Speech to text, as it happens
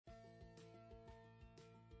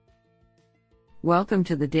Welcome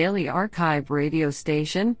to the Daily Archive radio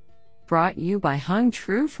station, brought you by Hung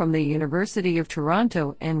Tru from the University of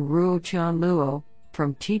Toronto and Ruo Chan Luo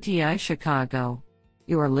from TTI Chicago.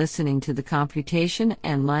 You are listening to the Computation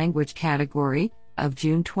and Language category of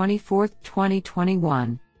June 24,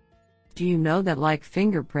 2021. Do you know that, like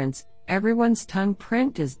fingerprints, everyone's tongue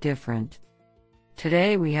print is different?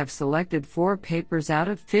 Today we have selected 4 papers out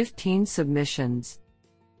of 15 submissions.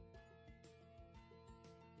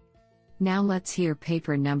 Now let's hear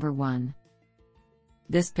paper number 1.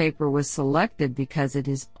 This paper was selected because it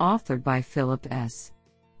is authored by Philip S.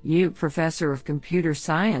 Yu, Professor of Computer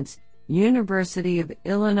Science, University of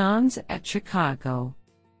Illinois at Chicago,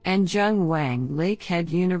 and Jung Wang,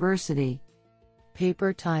 Lakehead University.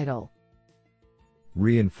 Paper title: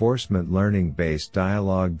 Reinforcement Learning-Based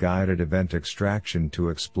Dialogue-Guided Event Extraction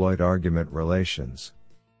to Exploit Argument Relations.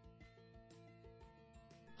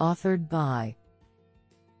 Authored by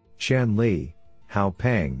Qian Li, Hao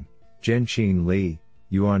Peng, Zhenqin Li,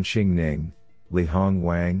 Yuanxing Ning, Lihong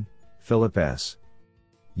Wang, Philip S.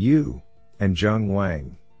 Yu, and Jung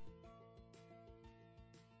Wang.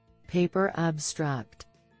 Paper abstract: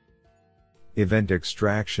 Event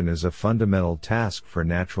extraction is a fundamental task for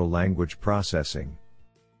natural language processing.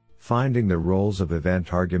 Finding the roles of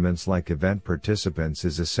event arguments like event participants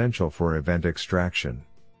is essential for event extraction.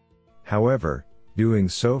 However, doing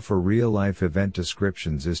so for real-life event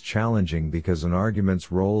descriptions is challenging because an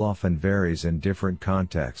argument's role often varies in different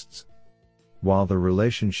contexts. While the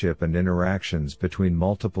relationship and interactions between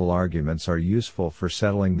multiple arguments are useful for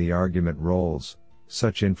settling the argument roles,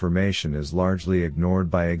 such information is largely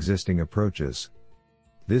ignored by existing approaches.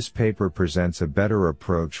 This paper presents a better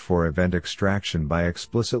approach for event extraction by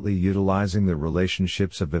explicitly utilizing the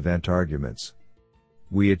relationships of event arguments.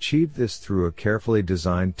 We achieved this through a carefully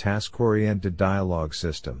designed task-oriented dialogue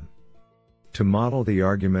system. To model the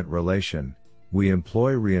argument relation, we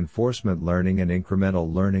employ reinforcement learning and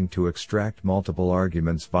incremental learning to extract multiple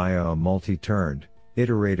arguments via a multi-turned,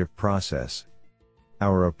 iterative process.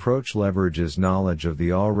 Our approach leverages knowledge of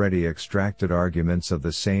the already extracted arguments of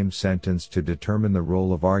the same sentence to determine the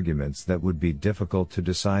role of arguments that would be difficult to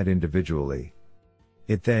decide individually.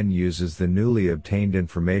 It then uses the newly obtained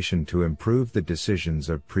information to improve the decisions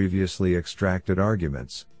of previously extracted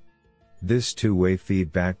arguments. This two-way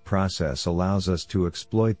feedback process allows us to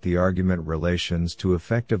exploit the argument relations to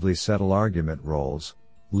effectively settle argument roles,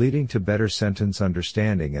 leading to better sentence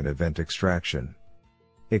understanding and event extraction.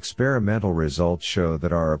 Experimental results show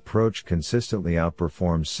that our approach consistently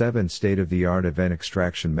outperforms 7 state-of-the-art event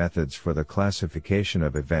extraction methods for the classification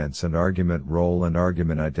of events and argument role and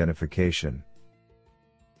argument identification.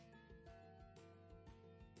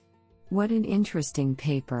 What an interesting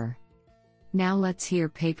paper. Now let's hear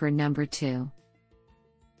paper number 2.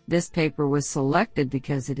 This paper was selected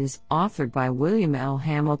because it is authored by William L.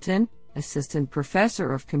 Hamilton, Assistant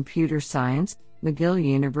Professor of Computer Science, McGill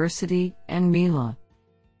University, and Mila.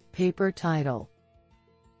 Paper title: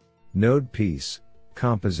 Node Piece,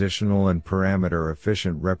 Compositional and Parameter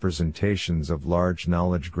Efficient Representations of Large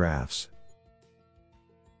Knowledge Graphs.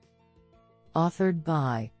 Authored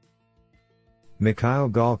by Mikhail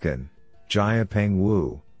Galkin, Jiapeng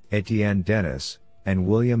Wu, Etienne Dennis, and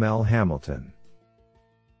William L. Hamilton.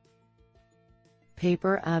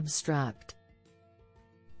 Paper abstract: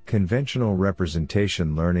 Conventional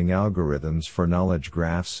Representation Learning Algorithms for Knowledge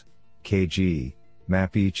Graphs, KG,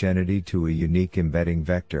 map each entity to a unique embedding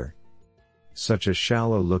vector. Such a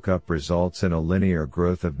shallow lookup results in a linear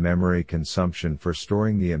growth of memory consumption for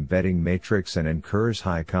storing the embedding matrix and incurs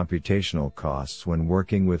high computational costs when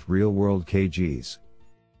working with real-world KGs.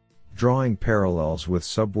 Drawing parallels with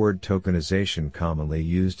subword tokenization commonly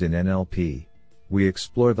used in NLP, we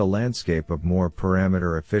explore the landscape of more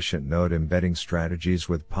parameter-efficient node embedding strategies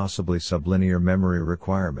with possibly sublinear memory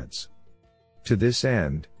requirements. To this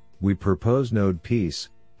end, we propose Node Piece,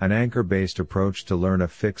 an anchor-based approach to learn a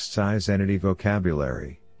fixed-size entity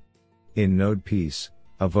vocabulary. In Node Piece,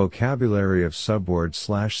 a vocabulary of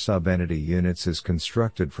subword/subentity units is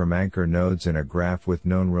constructed from anchor nodes in a graph with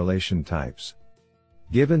known relation types.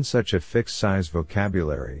 Given such a fixed-size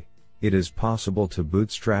vocabulary, it is possible to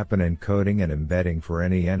bootstrap an encoding and embedding for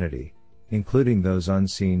any entity, including those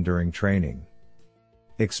unseen during training.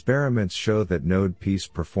 Experiments show that Node Piece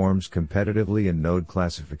performs competitively in node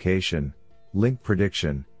classification, link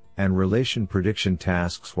prediction, and relation prediction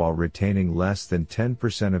tasks while retaining less than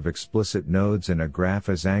 10% of explicit nodes in a graph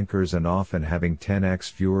as anchors and often having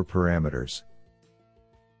 10x fewer parameters.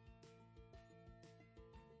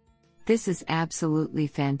 This is absolutely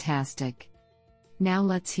fantastic. Now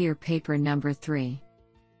let's hear paper number 3.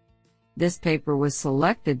 This paper was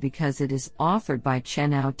selected because it is authored by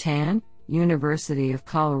Chenao Tan, University of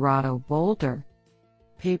Colorado Boulder.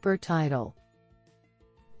 Paper title: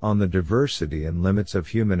 On the Diversity and Limits of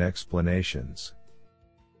Human Explanations.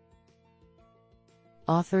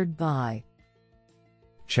 Authored by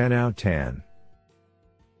Chenao Tan.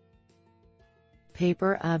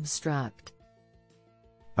 Paper abstract: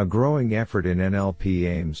 A growing effort in NLP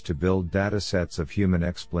aims to build datasets of human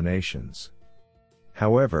explanations.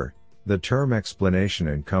 However, the term explanation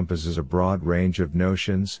encompasses a broad range of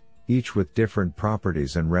notions, each with different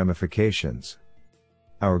properties and ramifications.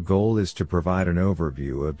 Our goal is to provide an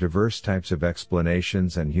overview of diverse types of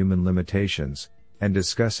explanations and human limitations, and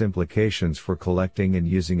discuss implications for collecting and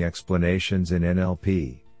using explanations in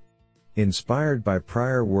NLP. Inspired by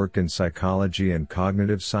prior work in psychology and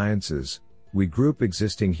cognitive sciences, we group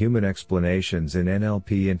existing human explanations in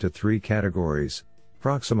NLP into three categories: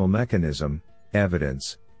 proximal mechanism,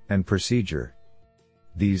 evidence, and procedure.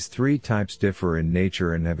 These three types differ in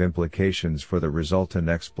nature and have implications for the resultant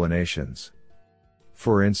explanations.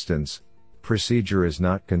 For instance, procedure is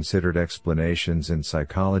not considered explanations in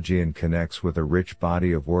psychology and connects with a rich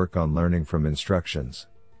body of work on learning from instructions.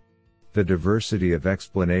 The diversity of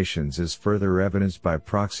explanations is further evidenced by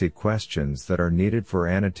proxy questions that are needed for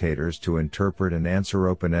annotators to interpret and answer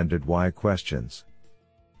open-ended why questions.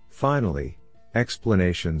 Finally,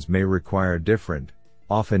 explanations may require different,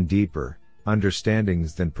 often deeper,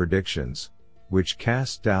 understandings than predictions, which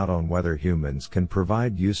casts doubt on whether humans can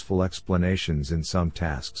provide useful explanations in some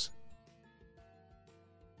tasks.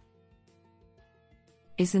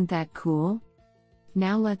 Isn't that cool?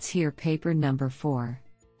 Now let's hear paper number 4.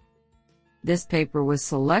 This paper was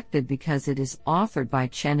selected because it is authored by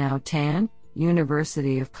Chenao Tan,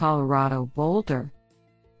 University of Colorado Boulder.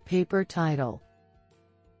 Paper title: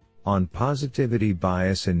 On Positivity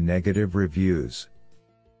Bias in Negative Reviews.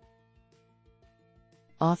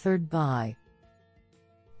 Authored by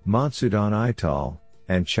Matsudan Ital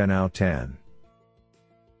and Chenao Tan.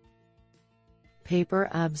 Paper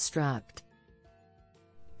abstract: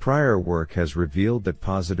 Prior work has revealed that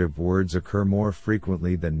positive words occur more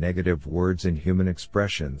frequently than negative words in human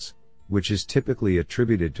expressions, which is typically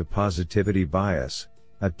attributed to positivity bias,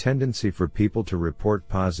 a tendency for people to report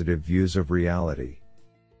positive views of reality.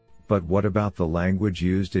 But what about the language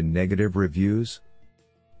used in negative reviews?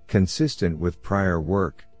 Consistent with prior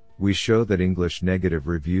work, we show that English negative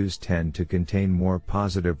reviews tend to contain more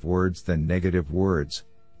positive words than negative words,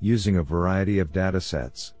 using a variety of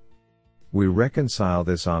datasets. We reconcile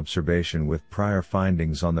this observation with prior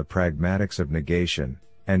findings on the pragmatics of negation,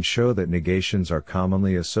 and show that negations are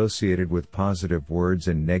commonly associated with positive words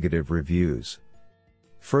in negative reviews.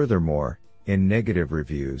 Furthermore, in negative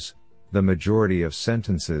reviews, the majority of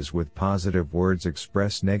sentences with positive words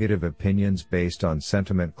express negative opinions based on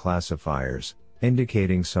sentiment classifiers,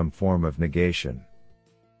 indicating some form of negation.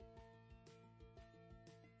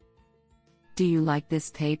 Do you like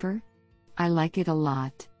this paper? I like it a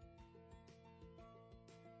lot.